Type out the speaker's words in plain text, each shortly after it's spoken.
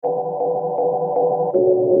I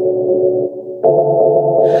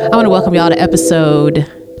want to welcome y'all to episode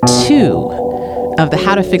 2 of the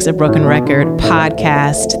How to Fix a Broken Record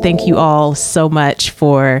podcast. Thank you all so much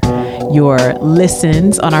for your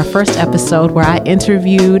listens on our first episode where I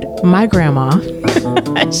interviewed my grandma.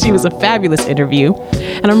 She was a fabulous interview.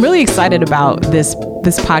 And I'm really excited about this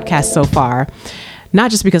podcast so far. Not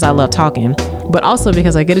just because I love talking, but also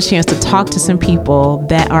because I get a chance to talk to some people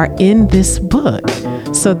that are in this book.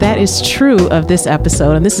 So that is true of this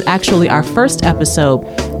episode. And this is actually our first episode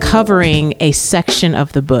covering a section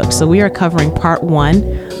of the book. So we are covering part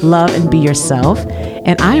 1, Love and Be Yourself.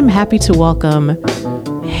 And I am happy to welcome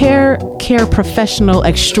hair care professional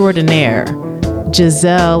extraordinaire,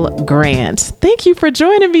 Giselle Grant. Thank you for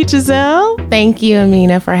joining me, Giselle. Thank you,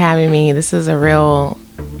 Amina, for having me. This is a real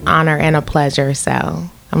honor and a pleasure. So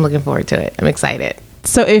I'm looking forward to it. I'm excited.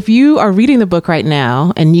 So if you are reading the book right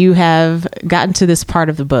now and you have gotten to this part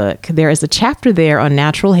of the book, there is a chapter there on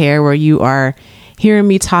natural hair where you are hearing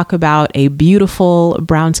me talk about a beautiful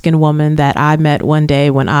brown-skinned woman that I met one day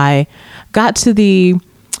when I got to the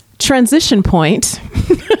transition point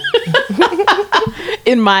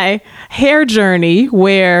in my hair journey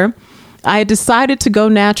where I decided to go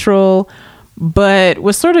natural, but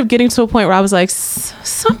was sort of getting to a point where I was like,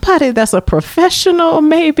 somebody that's a professional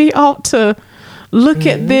maybe ought to look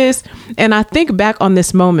at this. And I think back on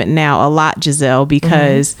this moment now a lot, Giselle,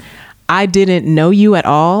 because I didn't know you at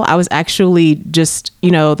all. I was actually just,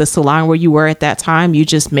 the salon where you were at that time, you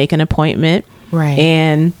just make an appointment. Right.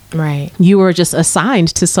 And you were just assigned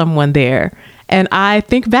to someone there. And I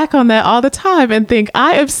think back on that all the time and think,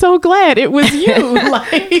 I am so glad it was you.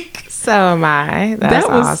 So am I. That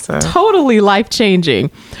was awesome. Totally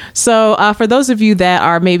life-changing. So for those of you that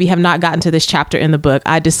are maybe have not gotten to this chapter in the book,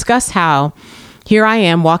 I discuss how here I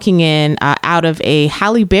am walking in out of a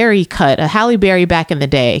Halle Berry cut, a Halle Berry back in the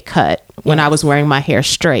day cut when I was wearing my hair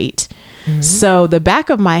straight. So the back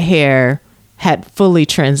of my hair had fully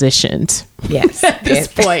transitioned at this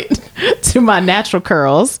point to my natural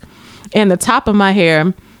curls. And the top of my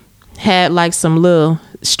hair had like some little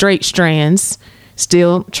straight strands,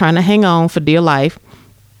 still trying to hang on for dear life.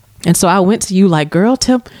 And so I went to you like, girl,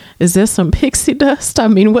 is there some pixie dust? I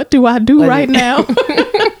mean, what do I do right now?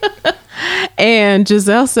 And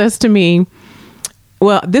Giselle says to me,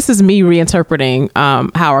 well, this is me reinterpreting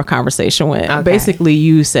how our conversation went. Okay. Basically,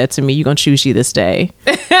 you said to me, you're going to choose you this day.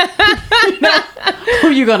 Who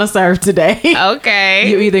you going to serve today? Okay.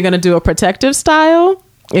 You're either going to do a protective style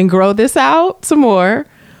and grow this out some more,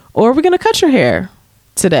 or we're going to cut your hair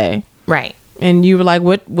today. Right. And you were like,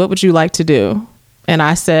 what would you like to do? And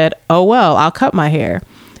I said, oh, well, I'll cut my hair.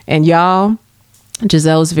 And y'all,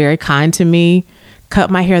 Giselle was very kind to me, cut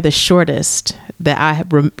my hair the shortest that I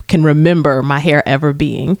can remember my hair ever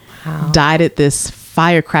being. Wow. Dyed it this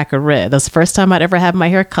firecracker red. That's the first time I'd ever had my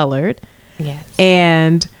hair colored. Yes.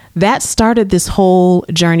 And that started this whole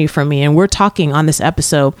journey for me. And we're talking on this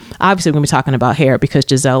episode, obviously we're going to be talking about hair because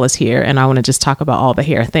Giselle is here and I want to just talk about all the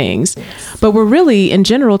hair things. Yes. But we're really, in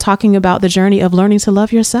general, talking about the journey of learning to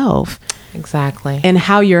love yourself. Exactly. And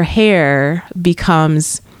how your hair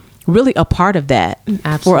becomes really a part of that.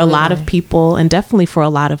 Absolutely. For a lot of people and definitely for a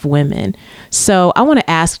lot of women. So I want to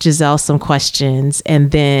ask Giselle some questions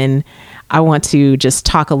and then I want to just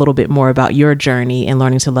talk a little bit more about your journey in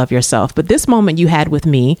learning to love yourself. But this moment you had with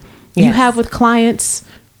me, you have with clients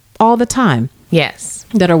all the time. Yes.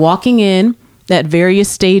 That are walking in at various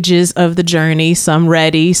stages of the journey, some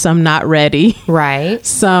ready, some not ready. Right.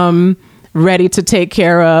 Some ready to take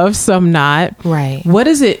care of, some not. Right. What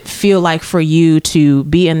does it feel like for you to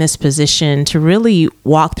be in this position to really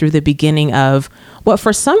walk through the beginning of what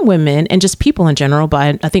for some women and just people in general,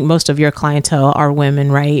 but I think most of your clientele are women,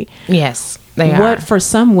 right? Yes, they are. What for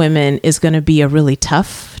some women is going to be a really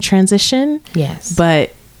tough transition. Yes.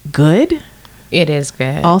 But good. It is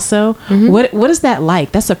good. Also, what is that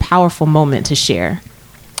like? That's a powerful moment to share.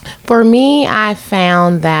 For me, I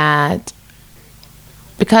found that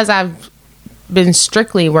because I've been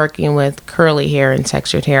strictly working with curly hair and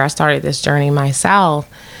textured hair, I started this journey myself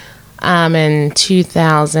in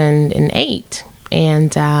 2008.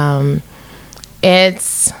 And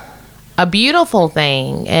it's a beautiful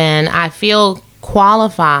thing. And I feel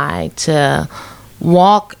qualified to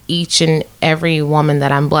walk each and every woman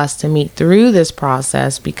that I'm blessed to meet through this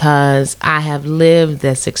process because I have lived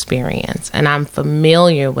this experience and I'm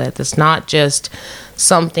familiar with. It's not just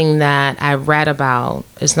something that I read about.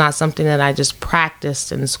 It's not something that I just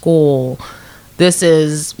practiced in school. This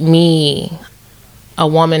is me, a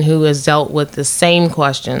woman who has dealt with the same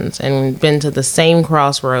questions and been to the same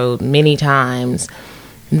crossroad many times,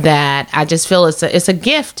 that I just feel it's a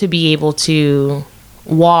gift to be able to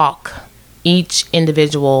walk each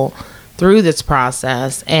individual through this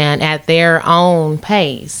process and at their own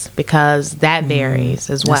pace, because that varies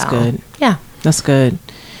as well. That's good. Yeah. That's good.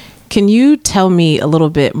 Can you tell me a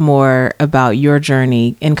little bit more about your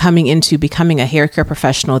journey in coming into becoming a hair care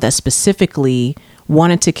professional that specifically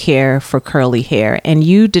wanted to care for curly hair? And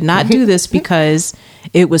you did not do this because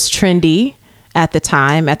it was trendy at the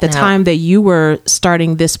time. At the time that you were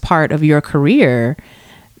starting this part of your career,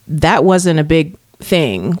 that wasn't a big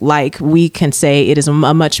thing. Like we can say it is a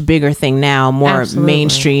much bigger thing now, more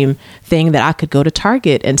mainstream thing that I could go to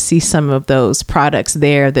Target and see some of those products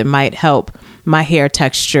there that might help my hair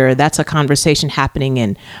texture. That's a conversation happening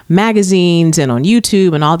in magazines and on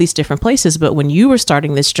YouTube and all these different places. But when you were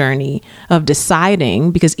starting this journey of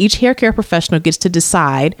deciding, because each hair care professional gets to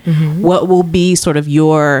decide what will be sort of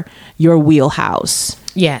your wheelhouse.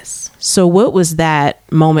 Yes. So what was that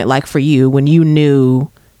moment like for you when you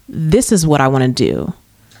knew this is what I want to do?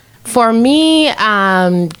 For me,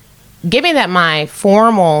 given that my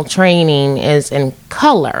formal training is in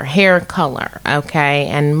color, hair color, okay,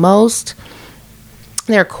 and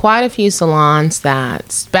there are quite a few salons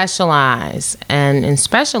that specialize, and in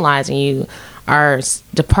specializing, you are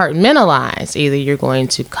departmentalized. Either you're going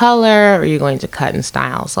to color or you're going to cut and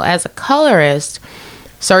style. So as a colorist,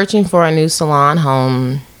 searching for a new salon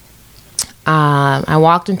home, I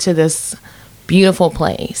walked into this beautiful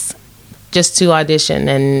place just to audition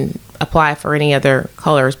and apply for any other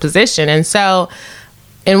colorist position. And so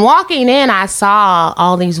in walking in, I saw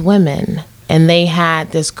all these women, and they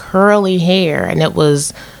had this curly hair, and it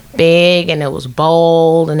was big and it was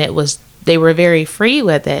bold, and they were very free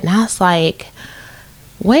with it. And I was like,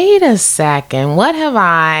 wait a second, what have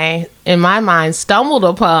I, in my mind, stumbled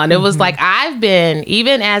upon? It was like I've been,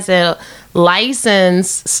 even as a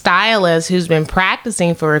licensed stylist who's been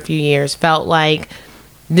practicing for a few years, felt like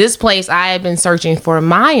this place I had been searching for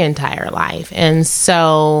my entire life. And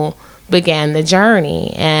so began the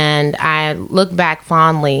journey. And I look back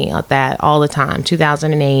fondly at that all the time.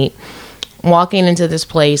 2008, walking into this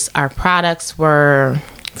place, our products were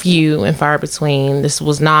few and far between. This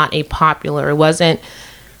was not a popular, it wasn't,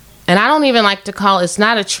 and I don't even like to call it's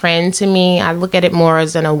not a trend to me. I look at it more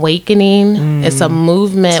as an awakening. It's a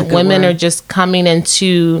movement. Women are just coming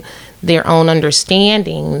into their own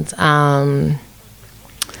understandings.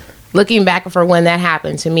 Looking back for when that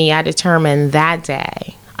happened to me, I determined that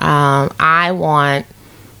day, I want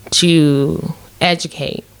to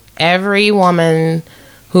educate every woman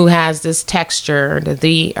who has this texture that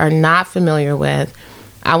they are not familiar with.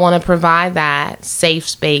 I want to provide that safe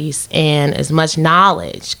space and as much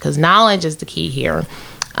knowledge, because knowledge is the key here,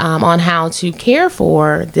 on how to care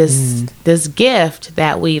for this gift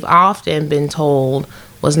that we've often been told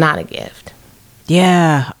was not a gift.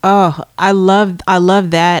 Yeah. Oh, I love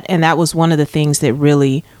that. And that was one of the things that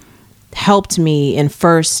really helped me in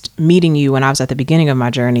first meeting you when I was at the beginning of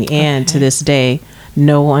my journey. And to this day,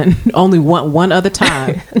 only one other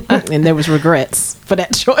time. And there was regrets for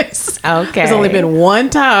that choice. Okay. There's only been one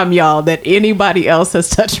time, y'all, that anybody else has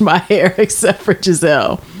touched my hair except for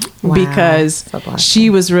Giselle. Wow. Because she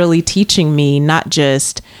was really teaching me not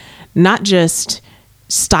just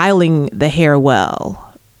styling the hair well,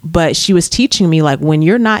 but she was teaching me, like, when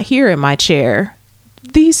you're not here in my chair,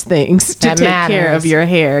 these things to take care of your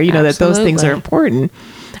hair, you know, that those things are important.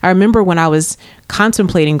 I remember when I was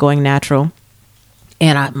contemplating going natural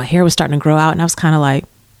and my hair was starting to grow out, and I was kind of like,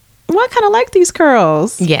 well, I kind of like these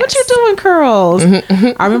curls. Yes. What you doing, curls?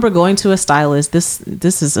 I remember going to a stylist. This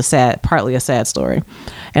is partly a sad story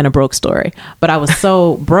and a broke story, but I was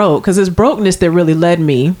so broke, because it's brokenness that really led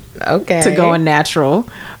me to going natural,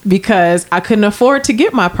 because I couldn't afford to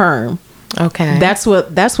get my perm. Okay. That's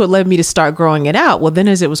what led me to start growing it out. Well, then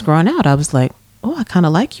as it was growing out, I was like, oh, I kind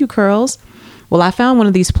of like you curls. Well, I found one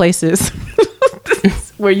of these places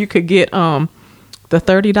where you could get the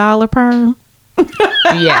 $30 perm.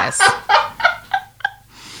 Yes.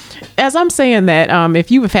 As I'm saying that, if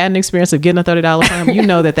you have had an experience of getting a $30 perm, you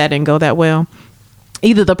know that didn't go that well.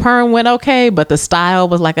 Either the perm went okay, but the style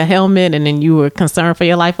was like a helmet, and then you were concerned for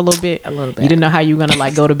your life a little bit. You didn't know how you were going to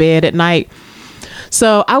like go to bed at night.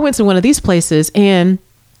 So I went to one of these places, and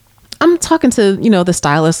I'm talking to, the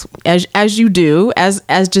stylist, as you do, as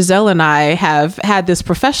Giselle and I have had this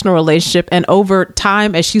professional relationship. And over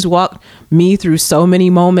time, as she's walked me through so many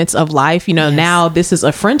moments of life, yes. Now this is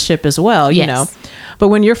a friendship as well, yes. But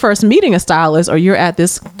when you're first meeting a stylist, or you're at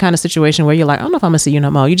this kind of situation where you're like, I don't know if I'm gonna see you no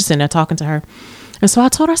more. You're just sitting there talking to her. And so I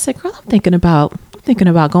told her, I said, girl, I'm thinking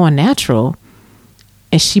about going natural.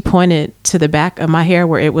 And she pointed to the back of my hair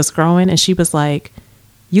where it was growing. And she was like,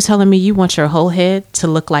 you telling me you want your whole head to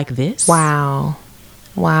look like this? Wow.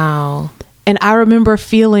 And I remember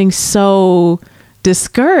feeling so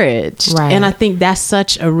discouraged. Right. And I think that's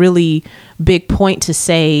such a really big point to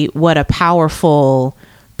say what a powerful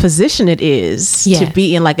position it is Yes. to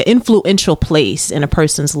be in like an influential place in a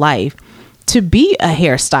person's life, to be a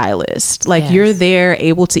hairstylist. Like Yes. you're there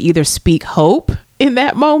able to either speak hope in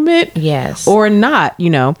that moment Yes. or not, you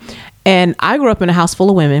know. And I grew up in a house full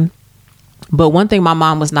of women, but one thing my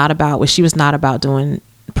mom was not about was she was not about doing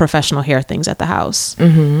professional hair things at the house.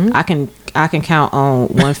 Mm-hmm. I can count on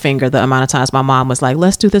one finger the amount of times my mom was like,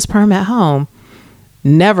 let's do this perm at home.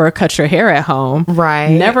 Never cut your hair at home. Right.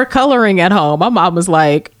 Never coloring at home. My mom was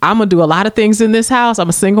like, I'm going to do a lot of things in this house. I'm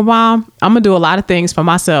a single mom. I'm going to do a lot of things for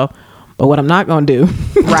myself. But what I'm not going to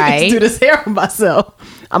do Right. is do this hair for myself.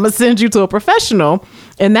 I'm going to send you to a professional.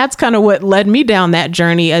 And that's kind of what led me down that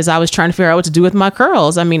journey as I was trying to figure out what to do with my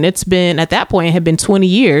curls. I mean, it's been, at that point, it had been 20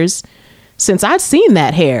 years since I'd seen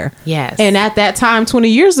that hair. Yes. And at that time, 20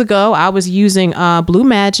 years ago, I was using Blue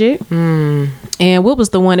Magic. And what was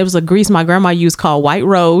the one? It was a grease my grandma used called White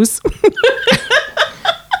Rose.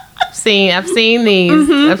 I've seen these.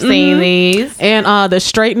 I've seen these. And the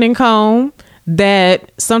straightening comb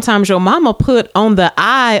that sometimes your mama put on the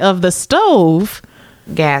eye of the stove.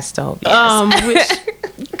 Gas stove. Yes.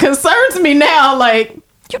 Which concerns me now. Like,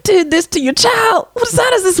 you did this to your child. How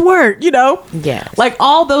does this work? You know? Yes. Like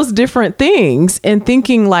all those different things, and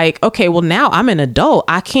thinking like, okay, well now I'm an adult.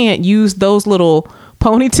 I can't use those little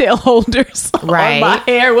ponytail holders Right. on my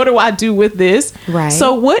hair. What do I do with this? Right.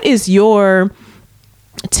 So what is your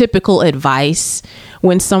typical advice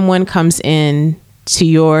when someone comes in to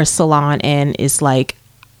your salon and is like,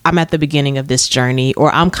 I'm at the beginning of this journey,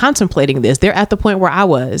 or I'm contemplating this? They're at the point where I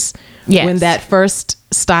was Yes. when that first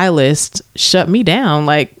stylist shut me down.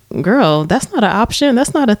 Like, girl, that's not an option.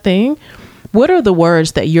 That's not a thing. What are the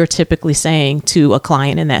words that you're typically saying to a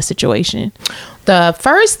client in that situation? The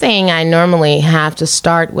first thing I normally have to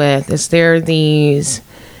start with is there are these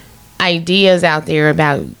ideas out there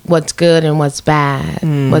about what's good and what's bad,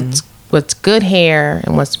 what's good hair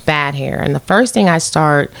and what's bad hair. And the first thing I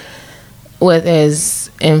start with is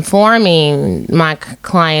informing my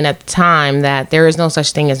client at the time that there is no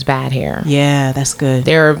such thing as bad hair. Yeah, that's good.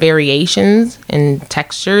 There are variations and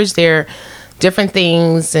textures. There are different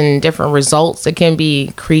things and different results that can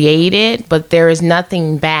be created, but there is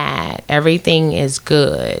nothing bad. Everything is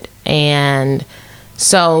good. And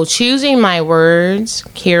so choosing my words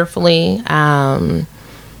carefully,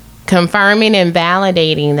 confirming and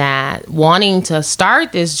validating that wanting to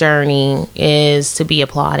start this journey is to be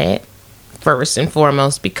applauded first and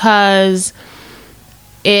foremost, because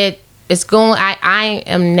it's going, I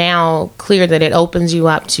am now clear that it opens you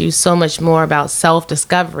up to so much more about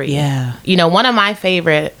self-discovery. Yeah. You know, one of my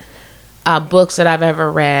favorite books that I've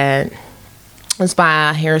ever read was by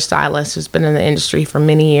a hairstylist who's been in the industry for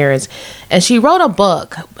many years. And she wrote a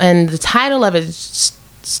book, and the title of it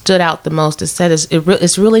stood out the most. It said,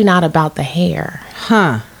 it's really not about the hair.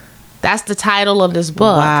 Huh. That's the title of this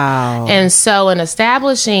book. Wow. And so in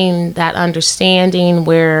establishing that understanding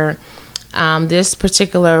where this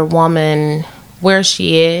particular woman, where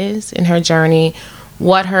she is in her journey,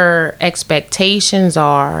 what her expectations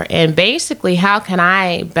are, and basically how can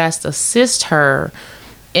I best assist her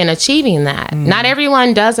in achieving that. Not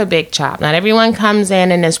everyone does a big chop. Not everyone comes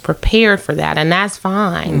in and is prepared for that, and that's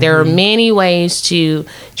fine. There are many ways to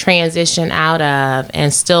transition out of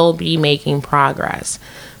and still be making progress.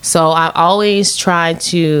 So I always try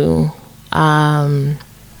to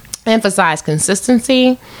emphasize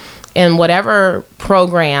consistency in whatever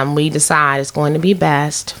program we decide is going to be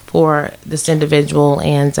best for this individual,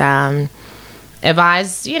 and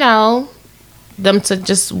advise, you know, them to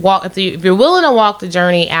just walk. If you're willing to walk the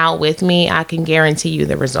journey out with me, I can guarantee you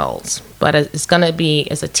the results. But it's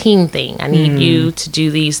a team thing. I need you to do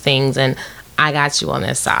these things, and I got you on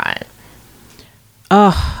this side.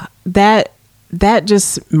 Oh, that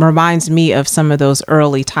just reminds me of some of those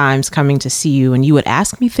early times coming to see you, and you would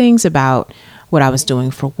ask me things about what I was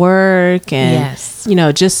doing for work, and Yes. you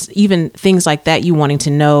know, just even things like that, you wanting to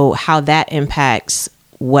know how that impacts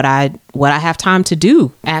what I have time to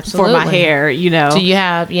do Absolutely. for my hair, you know. Do you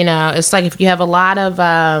have, you know, it's like if you have a lot of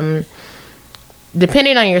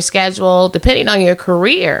depending on your schedule, depending on your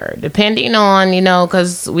career, depending on, you know,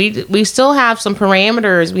 because we still have some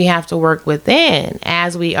parameters we have to work within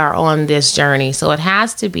as we are on this journey. So it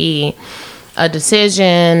has to be a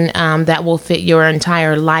decision that will fit your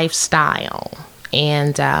entire lifestyle.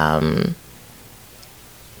 And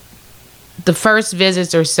the first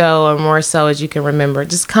visits or so, or more so as you can remember,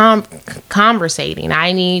 just conversating.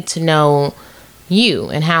 I need to know you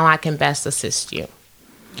and how I can best assist you.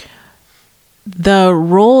 the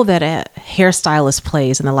role that a hairstylist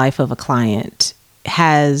plays in the life of a client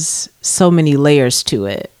has so many layers to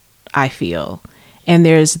it, I feel. And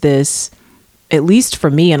there's this, at least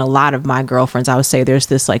for me and a lot of my girlfriends, I would say there's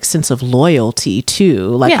this like sense of loyalty too.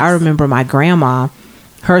 Like, I remember my grandma,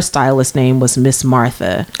 her stylist name was Miss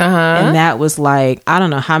Martha. And that was like, I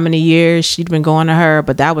don't know how many years she'd been going to her,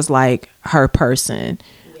 but that was like her person.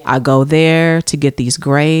 I go there to get these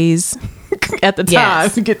grays at the time,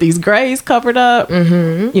 get these grays covered up.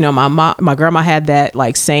 You know, my grandma had that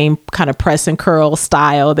like same kind of press and curl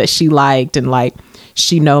style that she liked, and like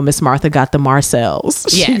she know Miss Martha got the Marcells.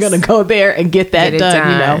 She's gonna go there and get that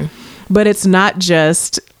done, you know. But it's not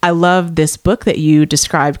just, I love this book that you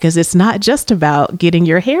described, because it's not just about getting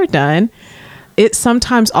your hair done. It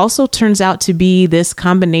sometimes also turns out to be this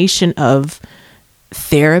combination of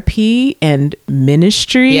therapy and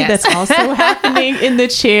ministry that's also happening in the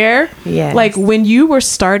chair. Like, when you were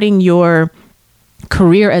starting your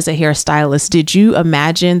career as a hairstylist, did you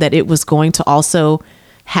imagine that it was going to also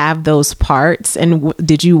have those parts? And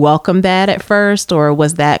did you welcome that at first, or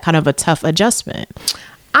was that kind of a tough adjustment?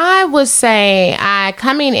 I would say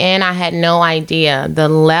coming in, I had no idea the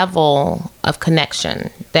level of connection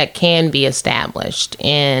that can be established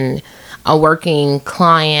in a working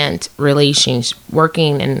client relationship,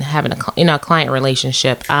 working and having a client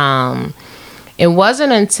relationship. It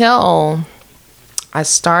wasn't until I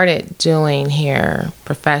started doing hair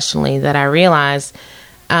professionally that I realized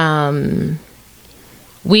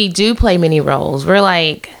we do play many roles.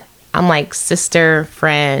 I'm like sister,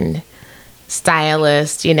 friend,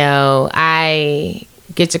 stylist. You know, I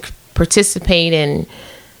get to participate in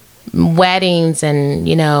weddings and,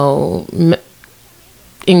 you know,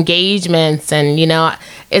 engagements, and you know,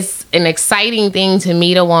 it's an exciting thing to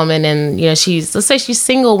meet a woman, and you know, let's say she's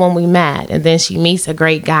single when we met, and then she meets a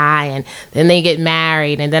great guy, and then they get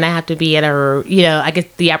married, and then I have to be at I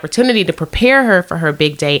get the opportunity to prepare her for her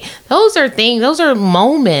big day. Those are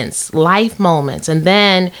moments, life moments. And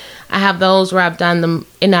then I have those where I've done them,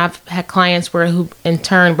 and I've had clients who in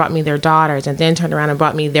turn brought me their daughters, and then turned around and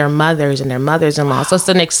brought me their mothers and their mothers-in-law. So it's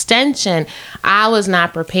an extension. I was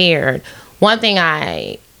not prepared. One thing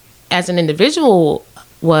I, as an individual,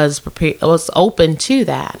 was open to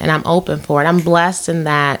that, and I'm open for it. I'm blessed in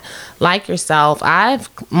that, like yourself,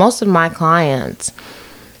 most of my clients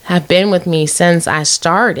have been with me since I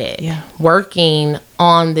started working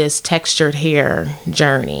on this textured hair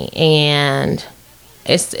journey, and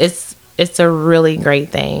it's a really great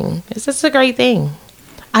thing. It's just a great thing.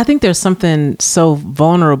 I think there's something so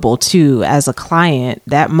vulnerable too as a client,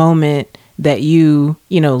 that moment that you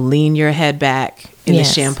lean your head back in the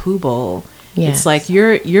shampoo bowl. It's like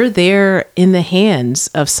you're there in the hands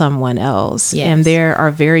of someone else. And there are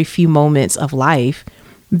very few moments of life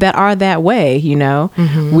that are that way, you know.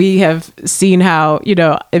 We have seen how,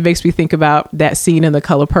 it makes me think about that scene in The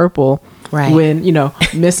Color Purple. Right. When,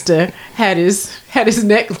 Mr. had his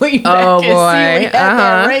neck leaned back. Oh, boy. And had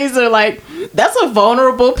that razor. Like, that's a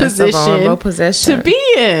vulnerable position to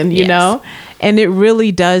be in, you know? And it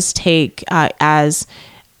really does take, as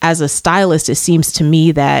a stylist, it seems to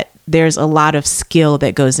me that there's a lot of skill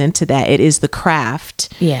that goes into that. It is the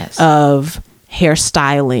craft of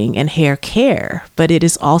hairstyling and hair care, but it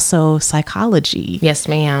is also psychology. Yes,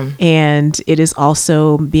 ma'am. And it is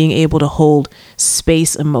also being able to hold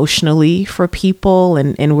space emotionally for people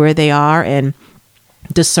and where they are, and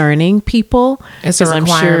discerning people. It's a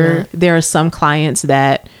requirement. I'm sure there are some clients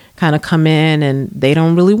that kind of come in and they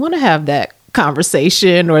don't really want to have that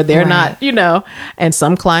conversation, or they're not, and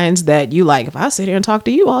some clients that you like, if I sit here and talk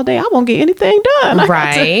to you all day, I won't get anything done.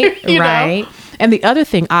 Right. Know? And the other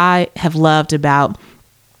thing I have loved about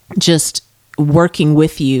just working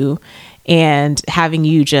with you and having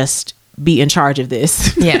you just be in charge of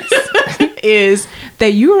this is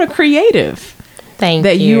that you are a creative. Thank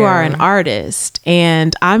that you. You are an artist.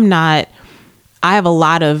 And I have a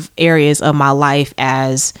lot of areas of my life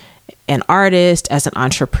as an artist, as an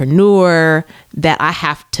entrepreneur, that I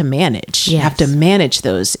have to manage. I have to manage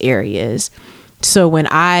those areas. So when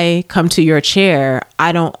I come to your chair,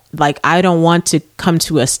 I don't want to come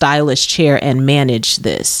to a stylist chair and manage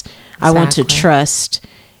this. Exactly. I want to trust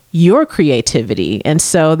your creativity. And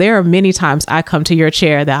so there are many times I come to your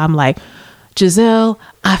chair that I'm like, Giselle,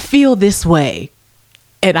 I feel this way.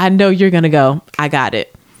 And I know you're going to go, I got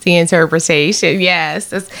it. The interpretation. Yes.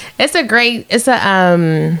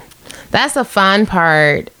 That's a fun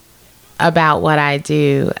part about what I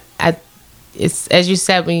do. It's, as you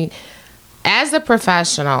said, as a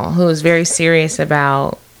professional who is very serious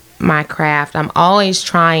about my craft, I'm always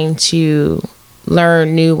trying to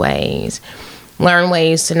learn new ways. learn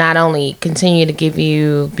ways to not only continue to give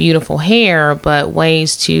you beautiful hair, but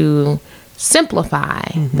ways to simplify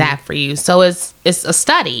that for you. So it's a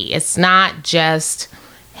study. It's not just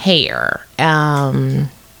hair.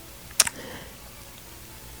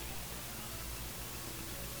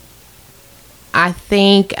 I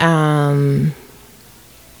think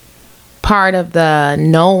part of the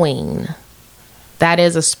knowing, that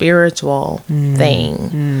is a spiritual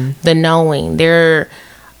thing. The knowing. There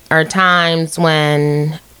are times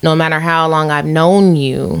when, no matter how long I've known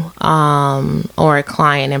you, or a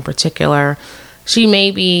client in particular, she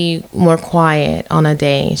may be more quiet on a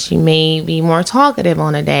day. She may be more talkative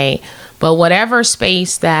on a day. But whatever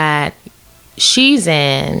space that she's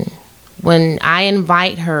in, when I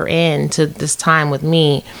invite her in to this time with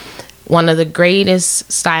me, one of the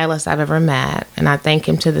greatest stylists I've ever met, and I thank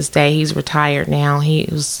him to this day. He's retired now. He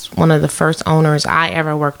was one of the first owners I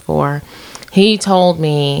ever worked for. He told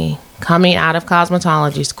me, coming out of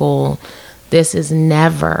cosmetology school, this is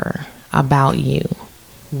never about you.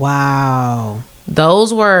 Wow.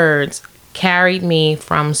 Those words carried me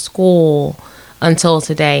from school until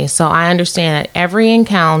today. So I understand that every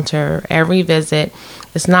encounter, every visit,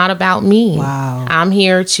 it's not about me. Wow. I'm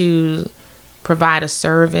here to provide a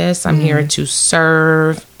service. I'm here to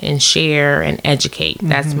serve and share and educate.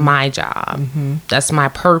 That's my job. That's my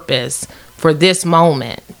purpose for this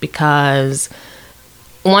moment, because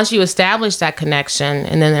once you establish that connection,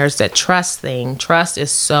 and then there's that trust thing. Trust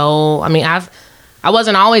is so, I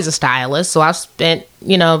wasn't always a stylist, so I've spent,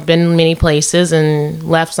 been many places and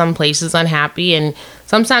left some places unhappy, and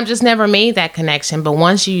sometimes just never made that connection. But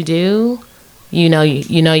once you do, you know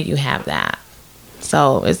you have that.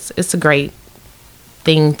 So it's a great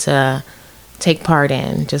thing to take part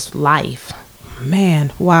in, just life.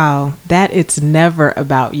 Man, wow. That it's never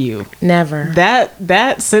about you. Never.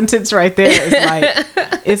 That sentence right there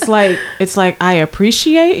is like, it's like I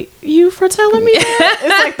appreciate you for telling me that.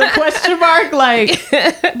 It's like the question mark,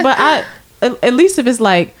 but at least if it's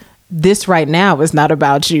like, this right now is not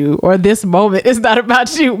about you, or this moment is not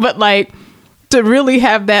about you, but like to really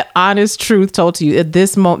have that honest truth told to you at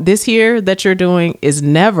this moment, this here that you're doing is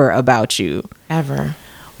never about you. Ever.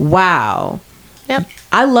 Wow. Yep.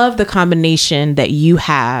 I love the combination that you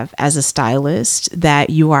have as a stylist, that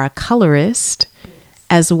you are a colorist,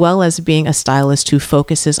 as well as being a stylist who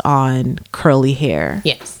focuses on curly hair.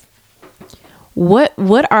 Yes.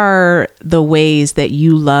 What are the ways that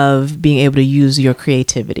you love being able to use your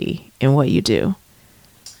creativity in what you do?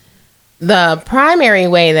 The primary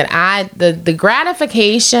way that the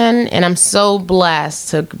gratification, and I'm so blessed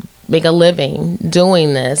to make a living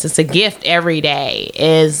doing this, it's a gift every day,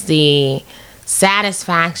 is the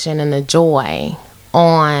satisfaction and the joy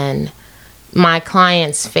on my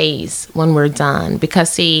client's face when we're done. Because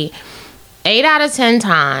see, 8 out of 10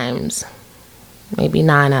 times, maybe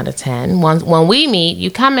 9 out of 10, when we meet,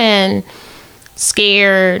 you come in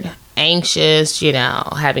scared, anxious,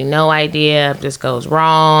 having no idea if this goes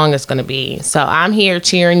wrong, it's going to be. So I'm here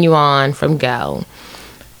cheering you on from go.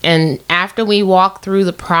 And after we walk through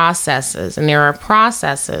the processes, and there are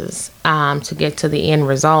processes to get to the end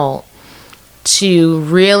result, to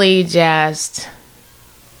really just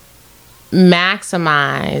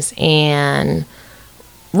maximize and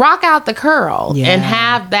rock out the curl, and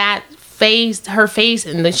have that face, her face,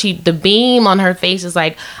 and the beam on her face is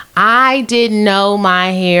like, I didn't know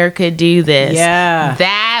my hair could do this. Yeah.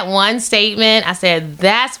 That one statement, I said,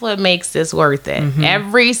 that's what makes this worth it.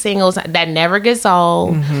 Every single time. That never gets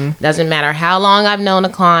old. Doesn't matter how long I've known a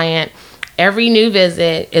client. Every new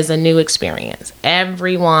visit is a new experience.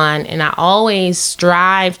 Everyone. And I always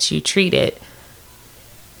strive to treat it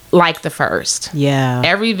like the first. Yeah.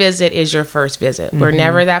 Every visit is your first visit. We're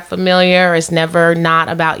never that familiar. It's never not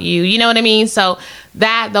about you. You know what I mean? So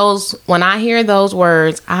when I hear those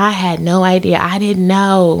words, I had no idea. I didn't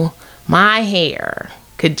know my hair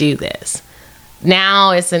could do this.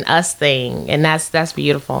 Now it's an us thing, and that's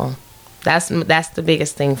beautiful. That's the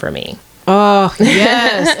biggest thing for me. Oh,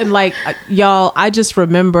 yes. And like, y'all, I just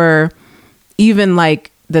remember even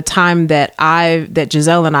like the time that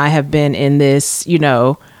Giselle and I have been in this,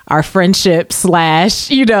 our friendship /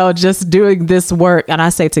 just doing this work. And I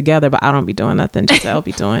say together, but I don't be doing nothing. Giselle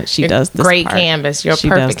be doing it. She does this great part. Canvas. You're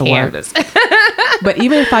perfect canvas. But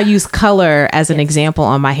even if I use color as an example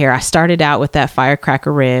on my hair, I started out with that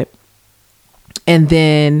firecracker red. And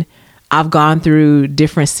then I've gone through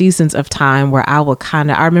different seasons of time where I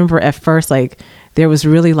remember at first, like, there was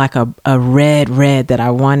really like a red that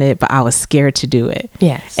I wanted, but I was scared to do it.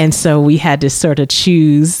 Yes. And so we had to sort of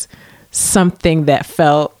choose something that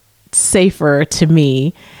felt safer to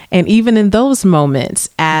me. And even in those moments,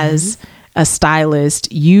 as a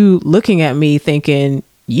stylist, you looking at me thinking,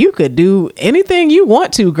 you could do anything you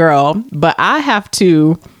want to, girl, but I have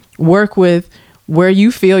to work with where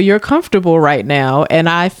you feel you're comfortable right now. And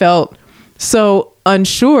I felt so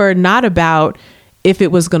unsure, not about if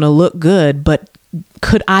it was going to look good, but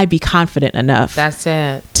could I be confident enough That's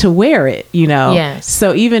it. to wear it, you know? Yes.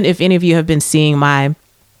 So even if any of you have been seeing my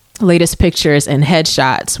latest pictures and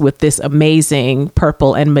headshots with this amazing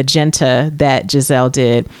purple and magenta that Giselle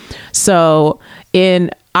did. So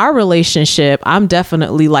in our relationship, I'm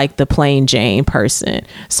definitely like the plain Jane person.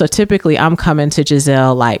 So typically I'm coming to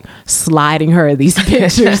Giselle, like sliding her these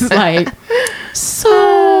pictures, like,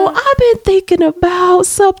 so I've been thinking about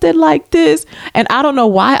something like this. And I don't know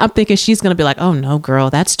why I'm thinking she's going to be like, oh no, girl,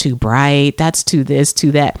 that's too bright. That's too this,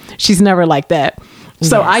 too that. She's never like that.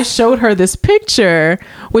 So yes. I showed her this picture,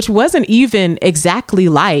 which wasn't even exactly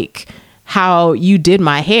like how you did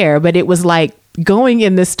my hair, but it was like going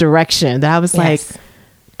in this direction that I was like,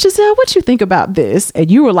 Giselle, what you think about this? And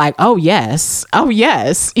you were like, oh yes.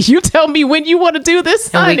 You tell me when you want to do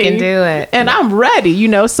this, honey. And we can do it. And I'm ready, you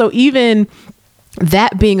know? So even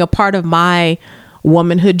that being a part of my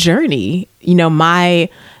womanhood journey, you know, my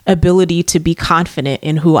ability to be confident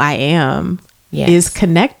in who I am is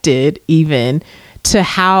connected even to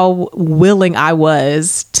how willing I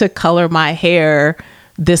was to color my hair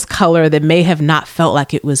this color that may have not felt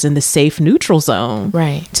like it was in the safe neutral zone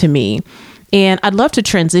to me. And I'd love to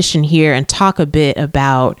transition here and talk a bit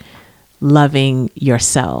about loving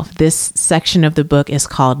yourself. This section of the book is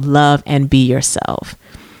called Love and Be Yourself.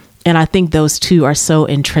 And I think those two are so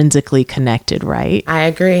intrinsically connected, right? I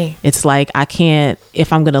agree. It's like, I can't,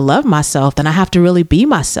 if I'm going to love myself, then I have to really be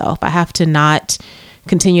myself. I have to not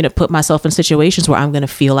continue to put myself in situations where I'm going to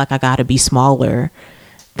feel like I got to be smaller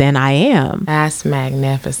than I am. That's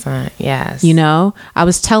magnificent. Yes. You know, I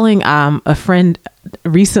was telling a friend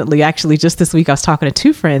recently, actually just this week, I was talking to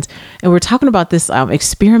two friends and we're talking about this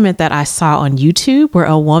experiment that I saw on YouTube where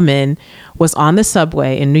a woman was on the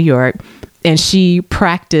subway in New York and she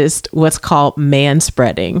practiced what's called man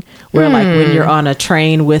spreading, where like when you're on a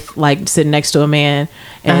train with like sitting next to a man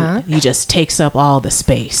and he just takes up all the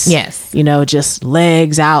space. Yes. You know, just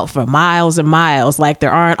legs out for miles and miles. Like there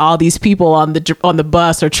aren't all these people on the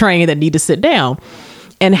bus or train that need to sit down.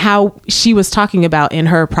 And how she was talking about in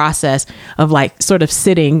her process of like sort of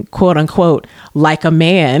sitting, quote unquote, like a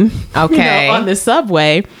man, you know, on the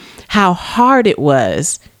subway, how hard it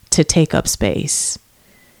was to take up space.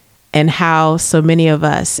 And how so many of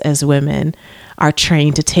us as women are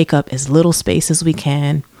trained to take up as little space as we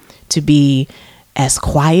can, to be as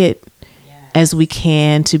quiet as we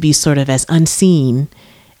can, to be sort of as unseen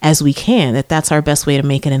as we can, that's our best way to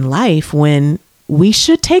make it in life, when we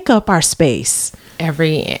should take up our space.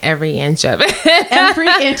 Every inch of it. Every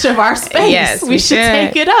inch of our space. Yes, we should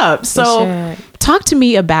take it up. So talk to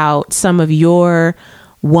me about some of your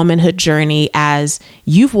womanhood journey as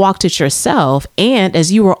you've walked it yourself and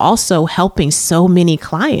as you were also helping so many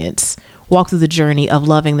clients walk through the journey of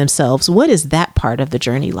loving themselves. What is that part of the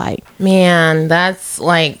journey like? Man, that's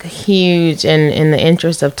like huge. And in the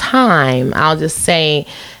interest of time, I'll just say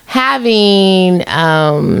having,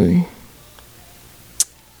 I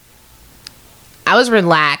was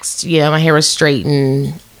relaxed, you know, my hair was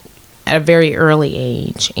straightened at a very early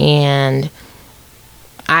age. And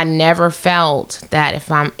I never felt that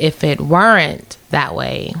if it weren't that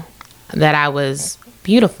way, that I was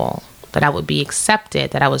beautiful, that I would be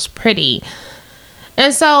accepted, that I was pretty.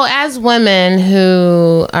 And so as women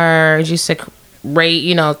who are, as you said,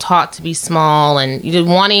 you know, taught to be small and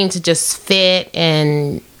wanting to just fit,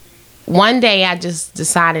 and one day I just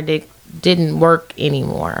decided it didn't work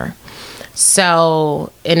anymore.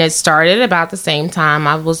 So, and it started about the same time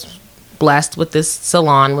I was blessed with this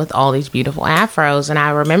salon with all these beautiful afros. And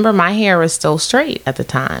I remember my hair was still straight at the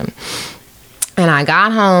time. And I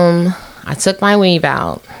got home, I took my weave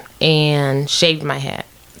out and shaved my head.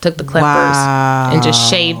 Took the clippers and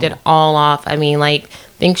just shaved it all off. I mean, like,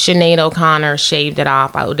 think Sinead O'Connor shaved it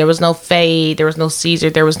off. There was no fade, there was no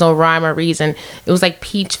Caesar, there was no rhyme or reason. It was like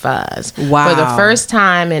peach fuzz. Wow. For the first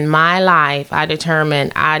time in my life, I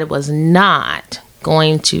determined I was not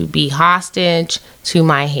going to be hostage to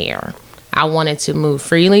my hair. I wanted to move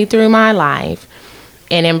freely through my life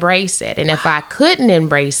and embrace it. And if I couldn't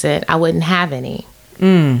embrace it, I wouldn't have any.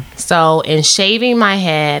 So in shaving my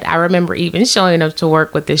head, I remember even showing up to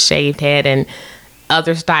work with this shaved head, and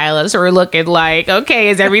other stylists were looking like, okay,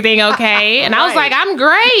 is everything okay? And I was like, I'm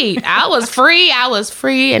great. I was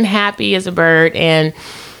free and happy as a bird.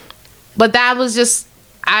 But that was just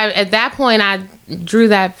at that point, I drew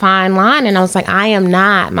that fine line, and I was like, I am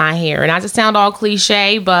not my hair. And I just sound all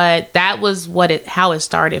cliche, but that was how it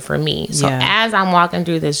started for me. So as I'm walking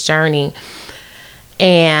through this journey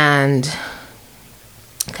and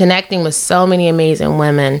connecting with so many amazing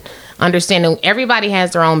women, understanding everybody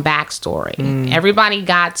has their own backstory. Everybody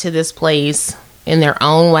got to this place in their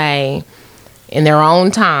own way, in their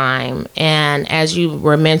own time. And as you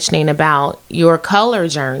were mentioning about your color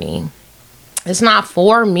journey, it's not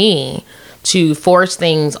for me to force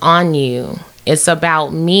things on you. It's about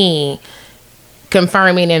me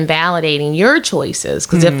confirming and validating your choices.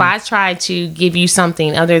 Because if I try to give you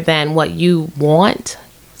something other than what you want,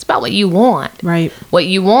 it's about what you want. Right. What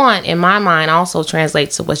you want, in my mind, also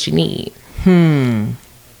translates to what you need.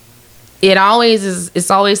 It's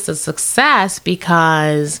always a success,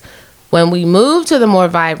 because when we moved to the more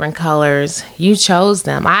vibrant colors, you chose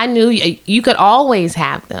them. I knew you could always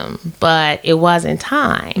have them, but it wasn't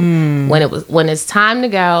time. When it's time to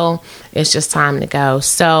go, it's just time to go.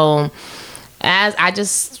 So as I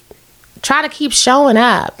just try to keep showing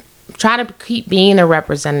up, try to keep being a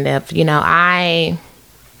representative. I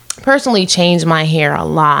personally change my hair a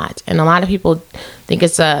lot, and a lot of people think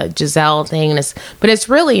it's a Giselle thing, but it's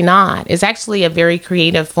really not. It's actually a very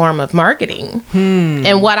creative form of marketing.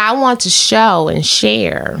 And what I want to show and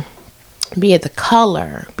share, be it the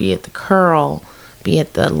color, be it the curl, be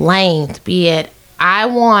it the length, I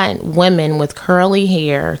want women with curly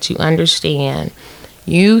hair to understand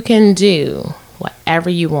you can do whatever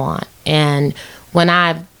you want. And when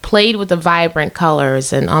I played with the vibrant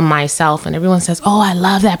colors and on myself, and everyone says, oh, I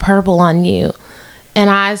love that purple on you. And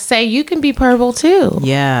I say, you can be purple too.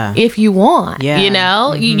 Yeah. If you want, Yeah.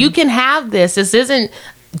 You can have this. This isn't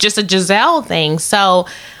just a Giselle thing. So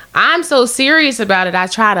I'm so serious about it. I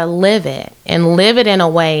try to live it in a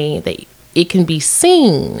way that it can be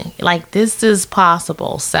seen. Like, this is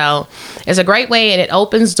possible. So it's a great way, and it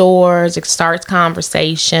opens doors. It starts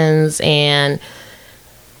conversations, and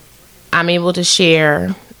I'm able to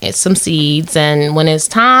share some seeds. And when it's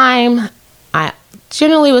time, I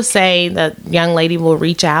generally would say the young lady will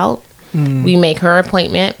reach out. We make her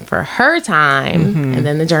appointment for her time, and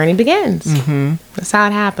then the journey begins. That's how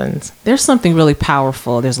it happens. There's something really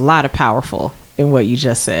powerful. There's a lot of powerful in what you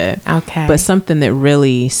just said. Okay. But something that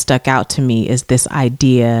really stuck out to me is this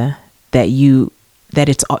idea that you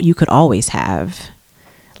could always have,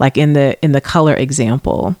 like in the color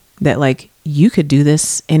example, that like you could do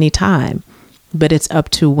this anytime, but it's up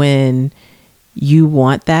to when you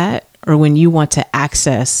want that, or when you want to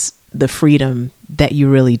access the freedom that you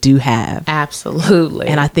really do have. Absolutely.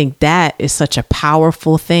 And I think that is such a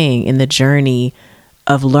powerful thing in the journey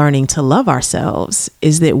of learning to love ourselves,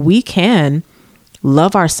 is that we can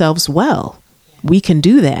love ourselves well. We can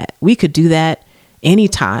do that. We could do that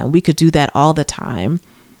anytime. We could do that all the time,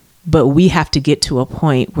 but we have to get to a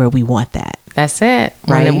point where we want that. That's it.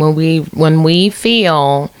 Right. When we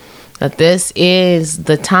feel that this is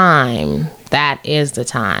the time, that is the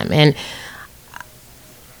time. And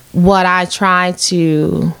what I try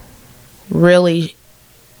to really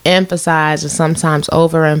emphasize, or sometimes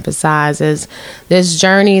overemphasize, is this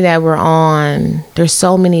journey that we're on. There's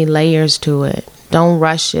so many layers to it. Don't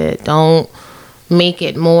rush it. Don't make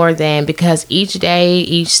it more than, because each day,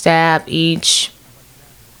 each step, each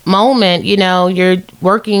moment, you're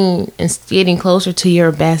working and getting closer to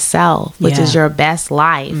your best self, which is your best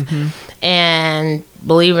life. And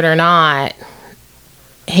believe it or not,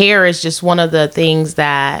 hair is just one of the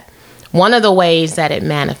ways that it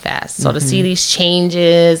manifests. So to see these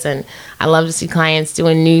changes, and I love to see clients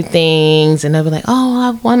doing new things, and they'll be like,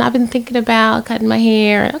 oh, I've been thinking about cutting my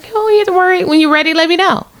hair. Okay, well, you have to worry. When you're ready, let me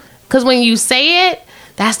know. Because when you say it,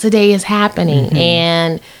 that's the day it's happening.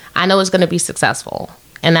 And I know it's going to be successful.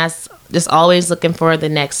 And that's just always looking for the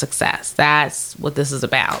next success. That's what this is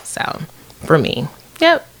about. So for me,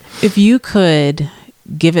 yep. If you could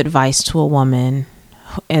give advice to a woman,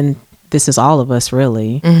 and this is all of us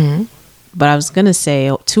really, but I was going to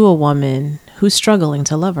say to a woman who's struggling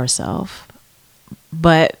to love herself,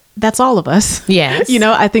 but that's all of us. Yes.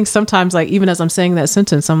 I think sometimes, like, even as I'm saying that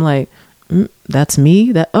sentence, I'm like, that's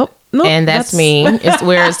me. No, and that's me. It's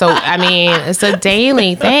where, so, I mean, it's a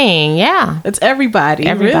daily thing. Yeah. It's everybody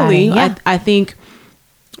really. Yeah. I think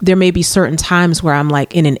there may be certain times where I'm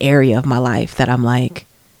like in an area of my life that I'm like,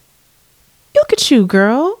 look at you,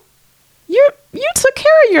 girl. You took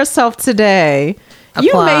care of yourself today. Applause.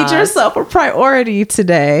 You made yourself a priority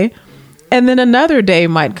today. And then another day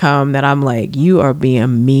might come that I'm like, you are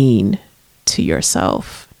being mean to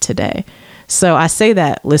yourself today. So I say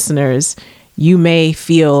that, listeners, you may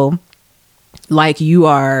feel like you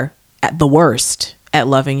are at the worst at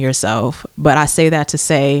loving yourself. But I say that to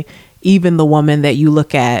say, even the woman that you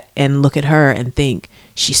look at her and think,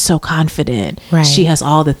 she's so confident. Right. She has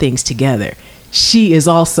all the things together. She is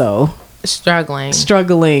also struggling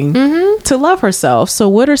to love herself. So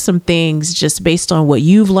what are some things, just based on what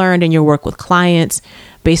you've learned in your work with clients,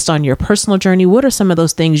 based on your personal journey, what are some of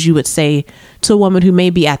those things you would say to a woman who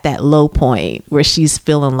may be at that low point where she's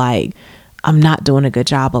feeling like, I'm not doing a good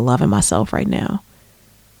job of loving myself right now?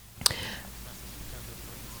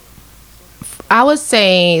 I would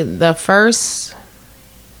say the first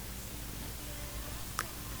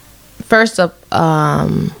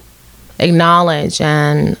acknowledge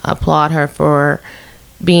and applaud her for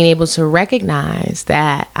being able to recognize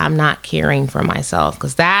that I'm not caring for myself,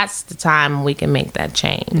 because that's the time we can make that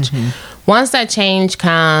change. Once that change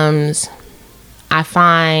comes, I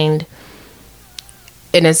find,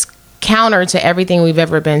 and it's counter to everything we've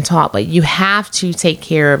ever been taught, but you have to take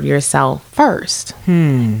care of yourself first.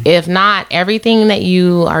 If not, everything that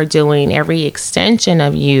you are doing, every extension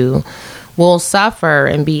of you will suffer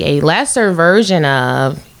and be a lesser version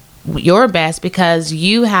of your best, because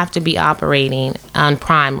you have to be operating on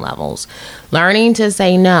prime levels, learning to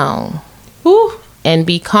say no. And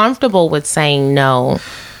be comfortable with saying no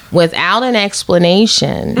without an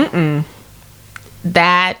explanation.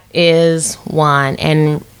 That is one.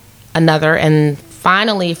 And another, and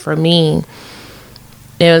finally for me,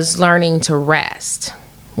 it was learning to rest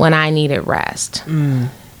when I needed rest.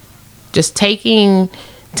 Just taking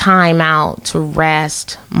time out to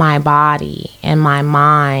rest my body and my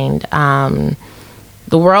mind.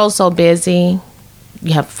 The world's so busy.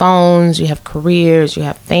 You have phones, you have careers, you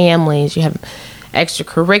have families, you have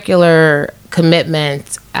extracurricular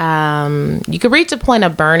commitments. You could reach a point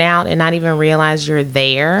of burnout and not even realize you're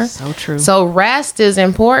there. So true. So rest is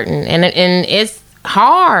important, and it's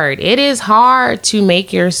hard. It is hard to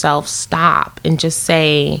make yourself stop and just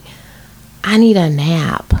say, I need a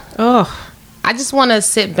nap. I just want to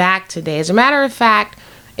sit back today. As a matter of fact,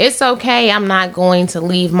 it's okay. I'm not going to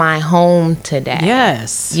leave my home today.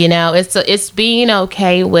 Yes. You know, it's being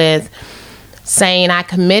okay with saying, I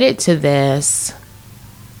committed to this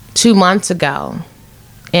 2 months ago,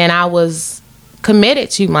 and I was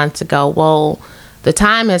committed 2 months ago. Well, the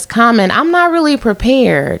time has come and I'm not really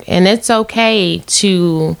prepared, and it's okay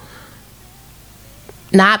to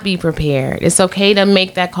not be prepared. It's okay to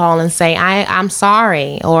make that call and say, I'm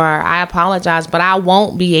sorry, or I apologize, but I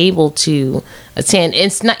won't be able to attend.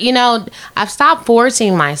 It's not, I've stopped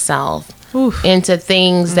forcing myself into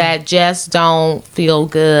things that just don't feel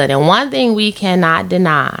good. And one thing we cannot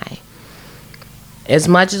deny, as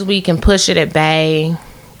much as we can push it at bay,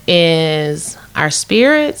 is our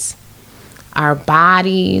spirits, our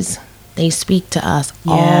bodies. They speak to us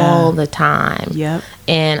all the time.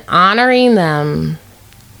 And honoring them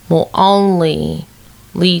will only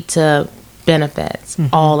lead to benefits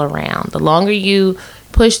all around. The longer you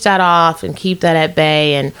push that off and keep that at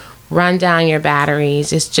bay and run down your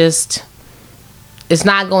batteries, it's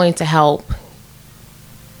not going to help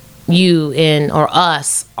you or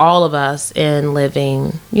us, all of us, in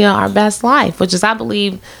living, our best life, which is, I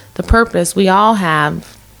believe, the purpose. We all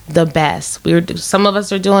have the best. Some of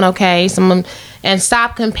us are doing okay. And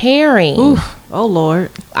stop comparing. Oh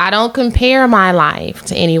Lord, I don't compare my life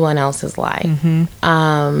to anyone else's life.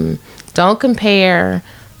 Don't compare.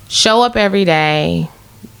 Show up every day.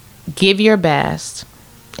 Give your best,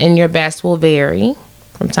 and your best will vary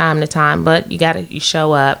from time to time. But you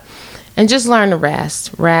show up, and just learn to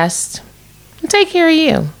rest, and take care of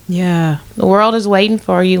you. Yeah, the world is waiting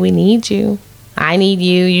for you. We need you. I need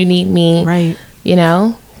you. You need me. Right.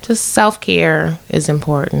 Just self-care is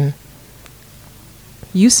important.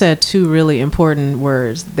 You said two really important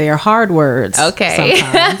words. They are hard words. Okay.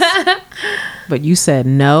 Sometimes. But you said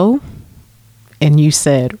no, and you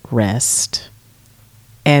said rest.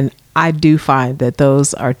 And I do find that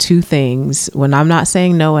those are two things when I'm not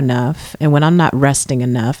saying no enough and when I'm not resting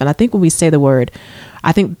enough. And I think when we say the word,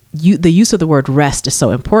 the use of the word rest is so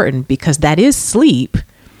important, because that is sleep,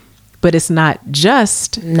 but it's not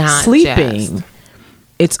just sleeping.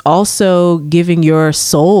 It's also giving your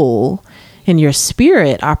soul and your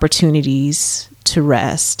spirit opportunities to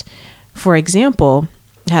rest. For example,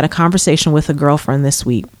 I had a conversation with a girlfriend this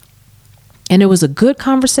week, and it was a good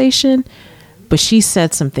conversation, but she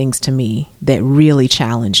said some things to me that really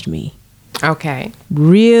challenged me. Okay.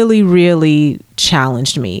 Really, really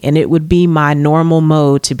challenged me. And it would be my normal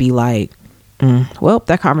mode to be like, well,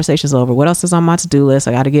 that conversation's over. What else is on my to-do list?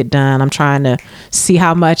 I got to get done. I'm trying to see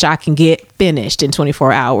how much I can get finished in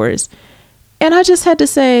 24 hours. And I just had to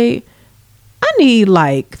say, I need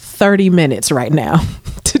like 30 minutes right now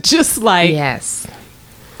to just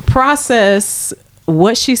process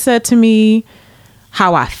what she said to me,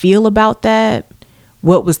 how I feel about that,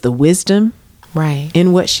 what was the wisdom Right.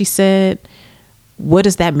 in what she said, what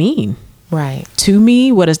does that mean? Right. To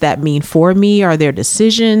me, what does that mean for me? Are there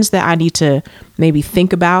decisions that I need to maybe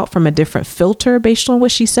think about from a different filter based on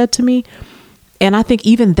what she said to me? And I think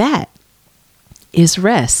even that is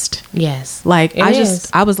rest. Yes. Like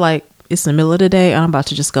I was like, it's the middle of the day. I'm about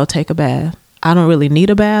to just go take a bath. I don't really need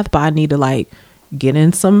a bath, but I need to like get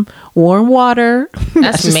in some warm water.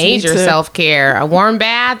 That's major self-care. A warm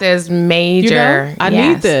bath is major. I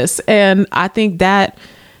need this. And I think that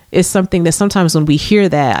is something that sometimes when we hear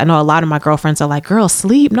that, I know a lot of my girlfriends are like, girl,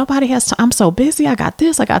 sleep. Nobody has time. I'm so busy. I got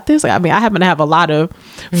this. I mean, I happen to have a lot of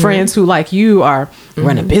friends who, like you, are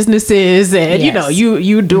running businesses and, you know,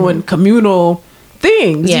 you doing communal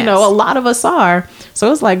things. Yes. You know, a lot of us are.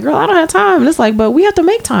 So it's like, girl, I don't have time. And it's like, but we have to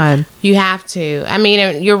make time. You have to. I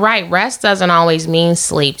mean, you're right. Rest doesn't always mean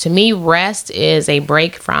sleep. To me, rest is a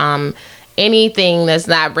break from anything that's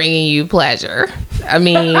not bringing you pleasure. I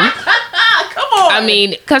mean, Come on. I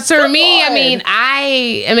mean, because for me, I mean,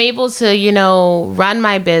 I am able to, you know, run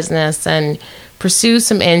my business and pursue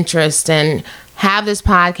some interest and have this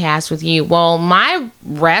podcast with you. Well, my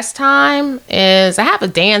rest time is I have a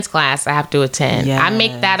dance class I have to attend. Yes. I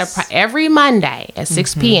make that every Monday at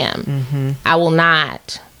 6 p.m. I will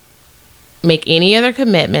not make any other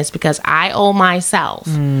commitments because I owe myself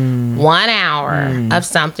 1 hour of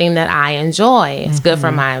something that I enjoy. It's good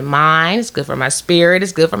for my mind. It's good for my spirit.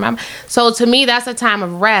 It's good for my... So to me, that's a time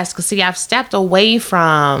of rest. Because see, I've stepped away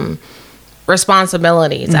from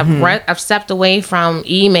responsibilities. I've stepped away from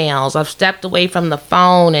emails. I've stepped away from the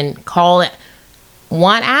phone and call it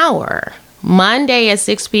 1 hour. Monday at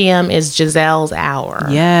 6 p.m. is Giselle's hour.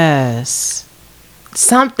 Yes.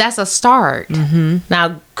 That's a start.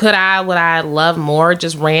 Now, would I love more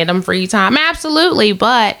just random free time? Absolutely.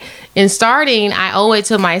 But in starting, I owe it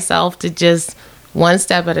to myself to just one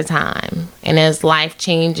step at a time. And as life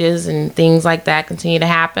changes and things like that continue to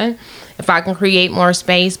happen, if I can create more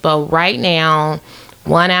space, but right now,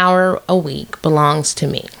 1 hour a week belongs to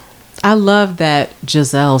me. I love that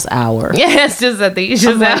Giselle's hour. Yes,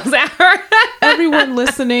 Giselle's hour. Everyone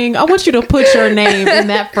listening, I want you to put your name in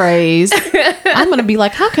that phrase. I'm going to be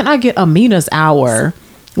like, how can I get Amina's hour?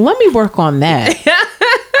 Let me work on that.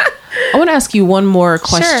 I want to ask you one more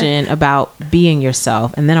question about being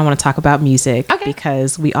yourself, and then I want to talk about music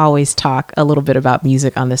because we always talk a little bit about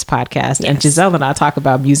music on this podcast, and Giselle and I talk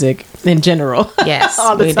about music in general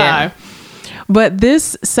all the time. Do. But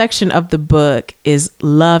this section of the book is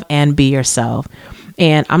love and be yourself.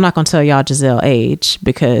 And I'm not going to tell y'all Giselle's age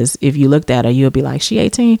because if you looked at her, you'll be like, she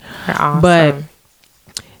 18. Awesome. But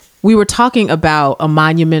we were talking about a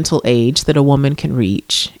monumental age that a woman can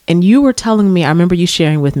reach. And you were telling me, I remember you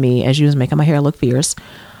sharing with me as you was making my hair look fierce.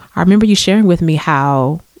 I remember you sharing with me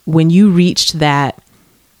how when you reached that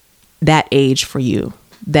age for you,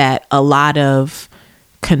 that a lot of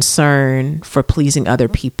concern for pleasing other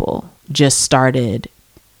people just started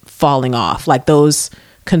falling off, like those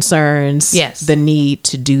concerns, the need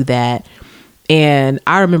to do that. And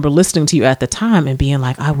I remember listening to you at the time and being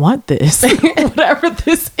like, I want this, whatever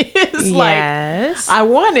this is. Like, I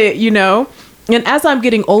want it, you know? And as I'm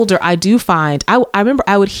getting older, I do find, I remember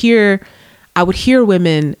I would hear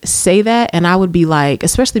women say that, and I would be like,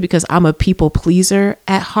 especially because I'm a people pleaser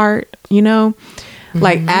at heart, you know?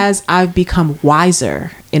 Like, as I've become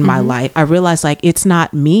wiser in my life, I realize, like, it's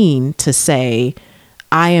not mean to say,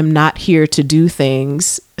 I am not here to do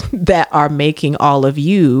things that are making all of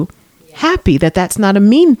you happy. That's not a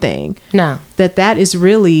mean thing. No. That is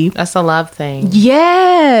really... That's a love thing.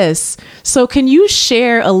 Yes. So can you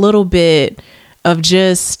share a little bit of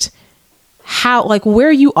just how, like,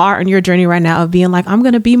 where you are in your journey right now of being like, I'm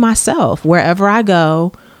going to be myself wherever I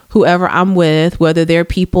go, whoever I'm with, whether they're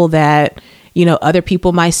people that... you know, other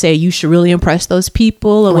people might say you should really impress those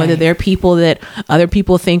people, or whether they're people that other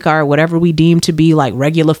people think are whatever we deem to be like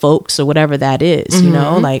regular folks or whatever that is, you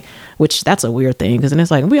know, like, which that's a weird thing because then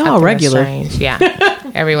it's like, we all regular. Yeah.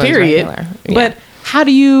 Everyone's regular. Yeah. But how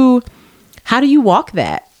do you walk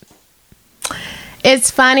that?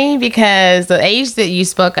 It's funny because the age that you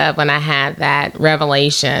spoke of when I had that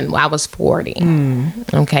revelation, I was 40.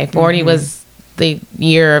 Okay. 40 was the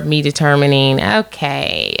year of me determining,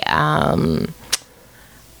 okay, I'm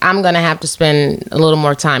going to have to spend a little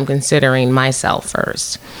more time considering myself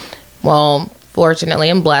first. Well, fortunately,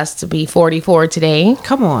 I'm blessed to be 44 today.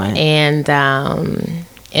 Come on. And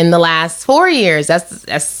in the last 4 years,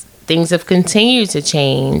 that's things have continued to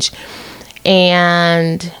change.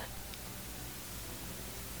 And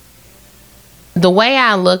the way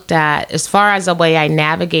I looked at, as far as the way I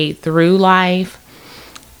navigate through life,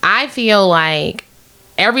 I feel like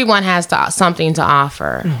everyone has something to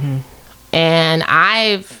offer. And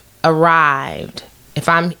I've arrived, if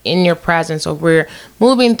I'm in your presence or we're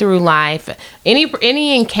moving through life,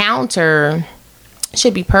 any encounter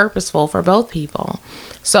should be purposeful for both people.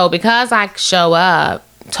 So because I show up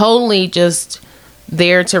totally just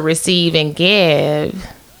there to receive and give,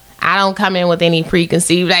 I don't come in with any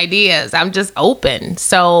preconceived ideas. I'm just open.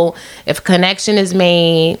 So if connection is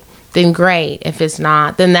made, then great. If it's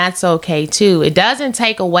not, then that's okay too. It doesn't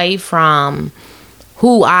take away from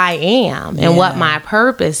who I am and what my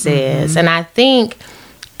purpose is. And I think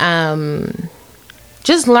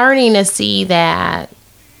just learning to see that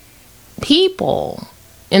people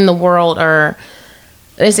in the world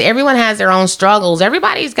everyone has their own struggles.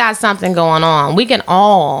 Everybody's got something going on. We can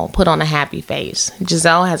all put on a happy face.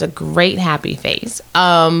 Giselle has a great happy face.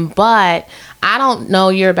 But I don't know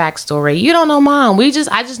your backstory. You don't know mine.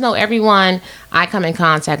 I just know everyone I come in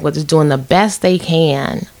contact with is doing the best they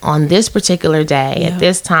can on this particular day at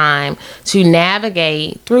this time to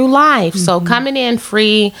navigate through life. So coming in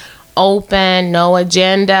free, open, no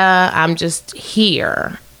agenda. I'm just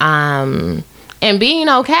here. And being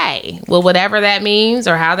okay with whatever that means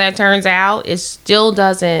or how that turns out, it still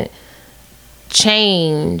doesn't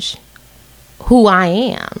change who I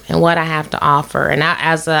am and what I have to offer. And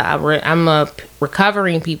I'm a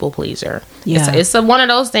recovering people pleaser. Yeah. It's one of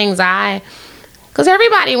those things because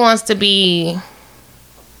everybody wants to be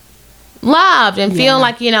loved and feel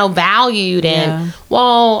like, valued and, I'm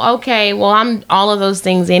all of those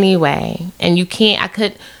things anyway. And taking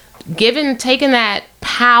that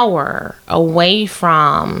power away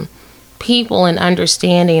from people and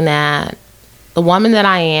understanding that the woman that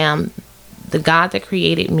I am, the God that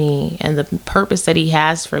created me and the purpose that he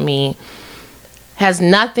has for me has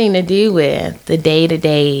nothing to do with the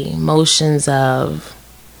day-to-day motions of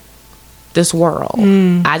this world.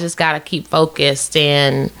 I just got to keep focused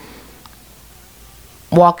and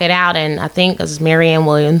walk it out. And I think it was Marianne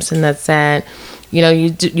Williamson that said, you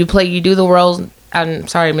do the roles. I'm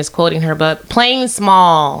sorry, misquoting her, but playing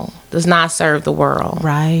small does not serve the world.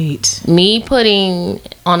 Right. Me putting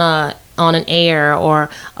on an air or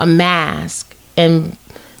a mask and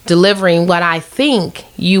delivering what I think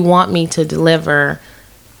you want me to deliver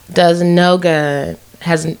does no good,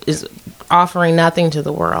 is offering nothing to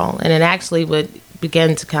the world. And it actually would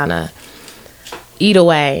begin to kind of eat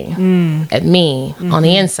away at me on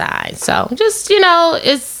the inside. So just,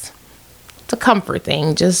 it's a comfort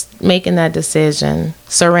thing, just making that decision,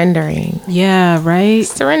 surrendering. Yeah, right.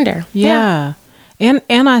 Surrender. Yeah. And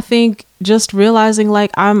I think just realizing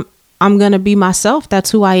like I'm going to be myself.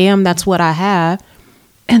 That's who I am. That's what I have.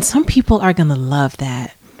 And some people are going to love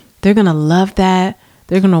that. They're going to love that.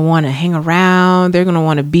 They're going to want to hang around. They're going to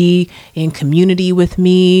want to be in community with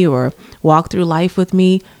me or walk through life with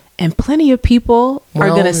me. And plenty of people are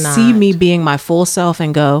going to see me being my full self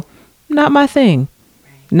and go, not my thing,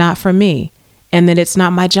 not for me. And then it's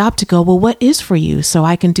not my job to go, well, what is for you? So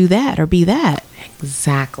I can do that or be that.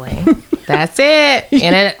 Exactly. That's it.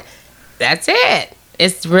 And that's it.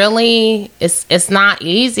 It's really, it's not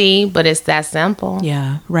easy, but it's that simple.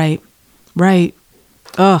 Yeah, right. Right.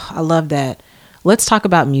 Oh, I love that. Let's talk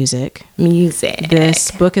about music. Music. This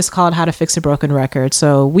book is called How to Fix a Broken Record.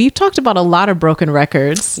 So we've talked about a lot of broken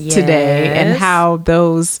records today and how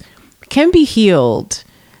those can be healed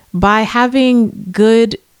by having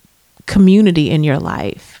good community in your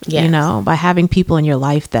life, by having people in your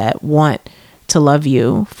life that want to love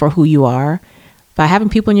you for who you are, by having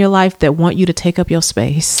people in your life that want you to take up your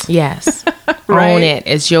space. Yes. Right? Own it.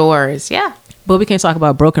 It's yours. Yeah. But we can't talk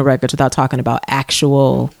about broken records without talking about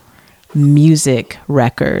actual music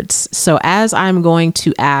records. So as I'm going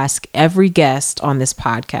to ask every guest on this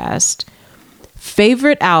podcast,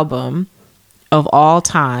 favorite album of all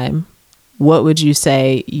time, what would you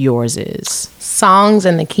say yours is? Songs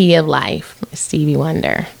in the Key of Life, Stevie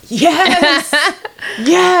Wonder. Yes.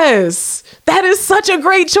 Yes. That is such a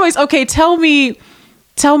great choice. Okay, tell me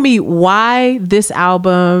why this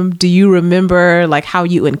album. Do you remember like how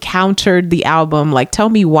you encountered the album? Like tell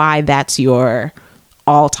me why that's your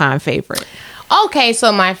all-time favorite. Okay,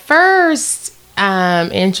 so my first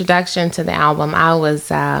introduction to the album, I was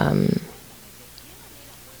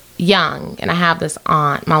young, and I have this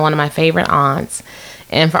aunt, one of my favorite aunts,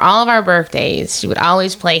 and for all of our birthdays, she would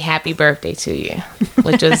always play "Happy Birthday to You,"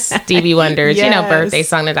 which was Stevie Wonder's, birthday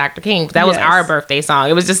song to Dr. King. But that was our birthday song.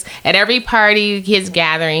 It was just at every party, kids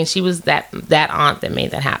gathering, she was that aunt that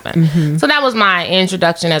made that happen. Mm-hmm. So that was my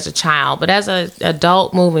introduction as a child. But as an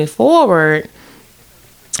adult moving forward,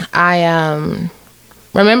 I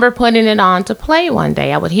remember putting it on to play one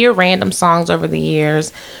day. I would hear random songs over the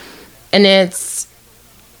years, and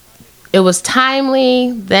it was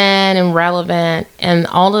timely then and relevant, and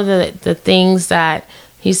all of the things that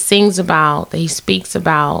he sings about, that he speaks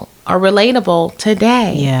about, are relatable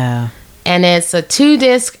today. Yeah. And it's a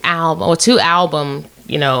 2-disc album, or 2-album,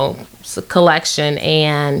 it's a collection,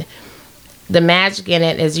 and the magic in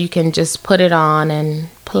it is you can just put it on and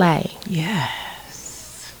play.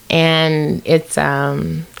 Yes. And it's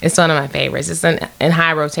one of my favorites. It's in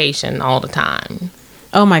high rotation all the time.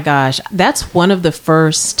 Oh my gosh. That's one of the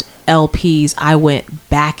first LPs I went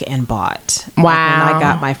back and bought. Wow. Like when I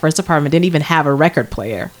got my first apartment, didn't even have a record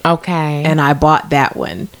player. Okay. And I bought that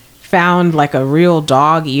one. Found like a real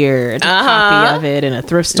dog-eared copy of it in a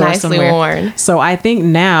thrift store Nicely somewhere. worn. So I think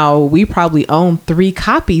now we probably own 3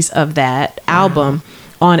 copies of that album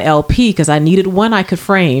on LP because I needed one I could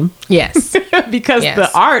frame. Yes. Because the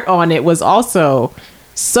art on it was also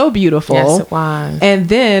so beautiful. Yes, it was. And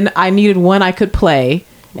then I needed one I could play.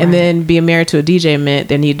 Right. And then being married to a DJ meant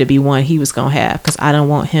there needed to be one he was going to have because I don't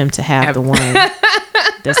want him to have the one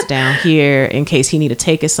that's down here in case he need to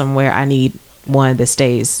take it somewhere. I need one that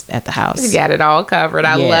stays at the house. You got it all covered.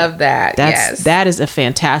 I love that. That is a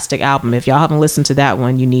fantastic album. If y'all haven't listened to that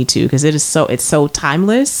one, you need to because it's so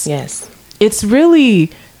timeless. Yes. It's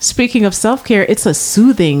really, speaking of self-care, it's a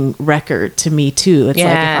soothing record to me too. It's like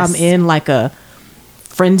if I'm in like a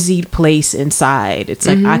frenzied place inside, it's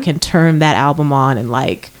like I can turn that album on and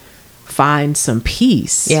like find some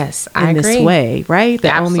peace. Yes, I agree. This way, right?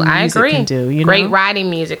 That Absolutely. only music can do. Great riding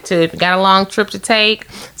music too. If you got a long trip to take,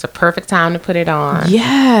 it's a perfect time to put it on.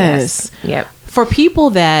 Yes. Yep. For people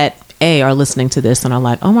that are listening to this and are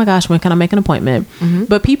like, oh my gosh, when can I make an appointment?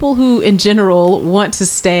 But people who in general want to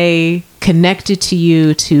stay connected to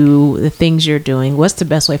you, to the things you're doing, what's the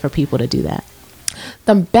best way for people to do that?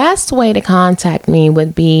 The best way to contact me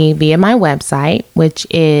would be via my website, which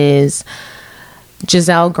is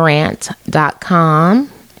GiselleGrant.com,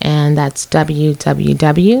 and that's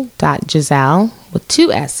www.Giselle with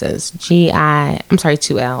 2 S's, 2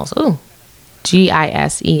 L's,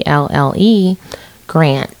 GISELLE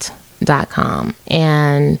Grant.com.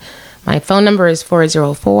 And my phone number is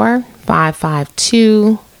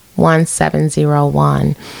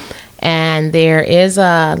 404-552-1701. And there is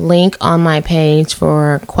a link on my page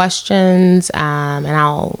for questions, and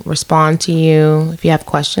I'll respond to you if you have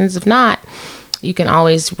questions. If not, you can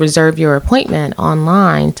always reserve your appointment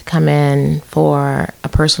online to come in for a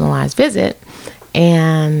personalized visit.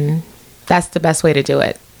 And that's the best way to do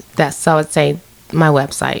it. So I would say my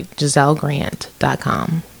website,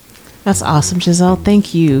 GiselleGrant.com. That's awesome, Giselle.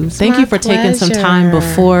 Thank you. Thank you for taking some time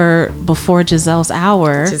before Giselle's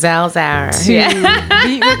hour. Giselle's hour. To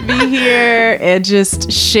meet with me here and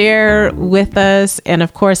just share with us. And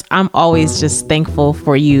of course, I'm always just thankful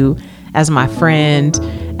for you as my friend,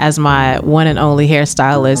 as my one and only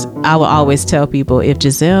hairstylist. I will always tell people if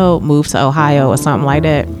Giselle moves to Ohio or something like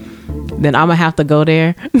that, then I'm gonna have to go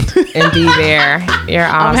there and be there. You're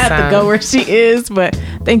awesome. I'm gonna have to go where she is. But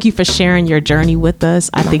thank you for sharing your journey with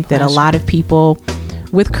us. I think that a lot of people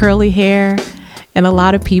with curly hair and a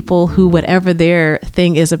lot of people who, whatever their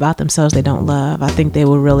thing is about themselves they don't love, I think they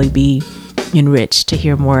will really be enriched to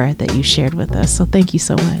hear more that you shared with us. So thank you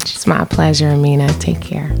so much. It's my pleasure, Amina. Take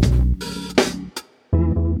care.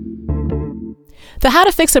 The How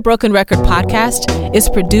to Fix a Broken Record podcast is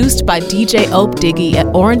produced by DJ Ope Diggy at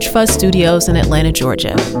Orange Fuzz Studios in Atlanta,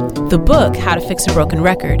 Georgia. The book, How to Fix a Broken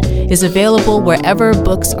Record, is available wherever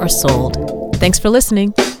books are sold. Thanks for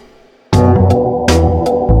listening.